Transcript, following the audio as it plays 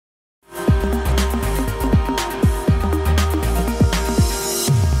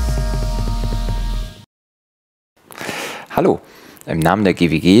Hallo, im Namen der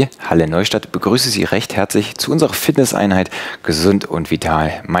GWG Halle-Neustadt begrüße Sie recht herzlich zu unserer Fitnesseinheit Gesund und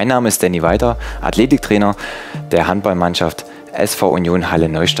Vital. Mein Name ist Denny, Weitere, Athletiktrainer der Handballmannschaft SV Union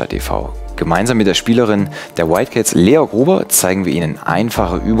Halle-Neustadt e.V. Gemeinsam mit der Spielerin der Wildcats Gruber zeigen wir Ihnen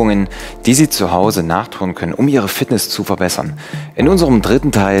einfache Übungen, die Sie zu Hause nachtun können, um Ihre Fitness zu verbessern. In unserem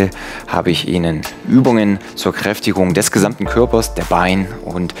dritten Teil habe ich Ihnen Übungen zur Kräftigung des gesamten Körpers, der Bein-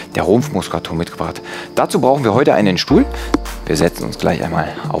 und der Rumpfmuskulatur mitgebracht. Dazu brauchen wir heute einen Stuhl. Wir setzen uns gleich einmal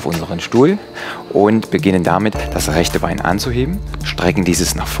auf unseren Stuhl und beginnen damit, das rechte Bein anzuheben, strecken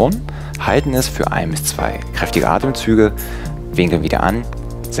dieses nach vorn, halten es für 1 bis 2 kräftige Atemzüge, winkeln wieder an,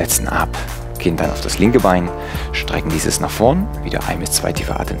 setzen ab, gehen dann auf das linke Bein, strecken dieses nach vorn, wieder 1 bis 2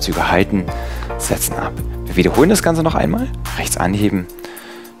 tiefe Atemzüge halten, setzen ab. Wir wiederholen das Ganze noch einmal, rechts anheben,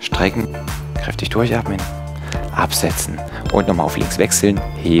 strecken, kräftig durchatmen, absetzen und nochmal auf links wechseln,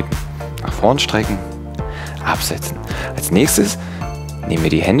 heben, nach vorn strecken, absetzen. Als nächstes nehmen wir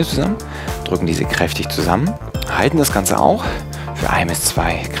die Hände zusammen, drücken diese kräftig zusammen, halten das Ganze auch für 1 bis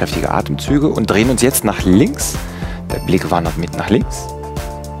 2 kräftige Atemzüge und drehen uns jetzt nach links. Der Blick wandert mit nach links.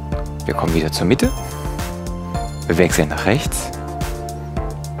 Wir kommen wieder zur Mitte. Wir wechseln nach rechts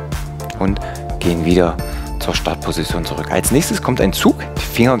und gehen wieder zur Startposition zurück. Als nächstes kommt ein Zug. Die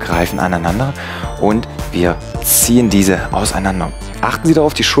Finger greifen aneinander und wir ziehen diese auseinander. Achten Sie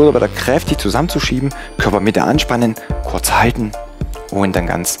darauf, die Schulter wieder kräftig zusammenzuschieben, Körpermitte anspannen, kurz halten und dann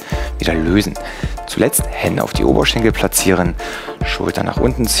ganz wieder lösen. Zuletzt Hände auf die Oberschenkel platzieren, Schulter nach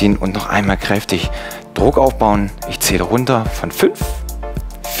unten ziehen und noch einmal kräftig Druck aufbauen. Ich zähle runter von 5,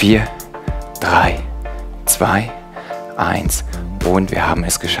 4, 3, 2, 1 und wir haben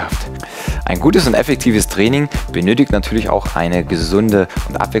es geschafft. Ein gutes und effektives Training benötigt natürlich auch eine gesunde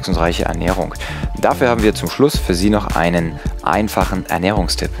und abwechslungsreiche Ernährung. Dafür haben wir zum Schluss für Sie noch einen einfachen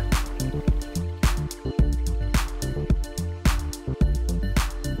Ernährungstipp.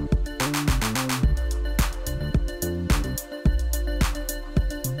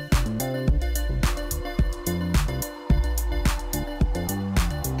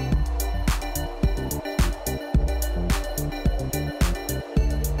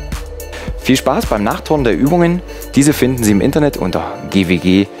 Viel Spaß beim Nachturnen der Übungen. Diese finden Sie im Internet unter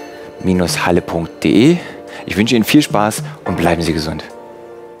gwg-halle.de. Ich wünsche Ihnen viel Spaß und bleiben Sie gesund.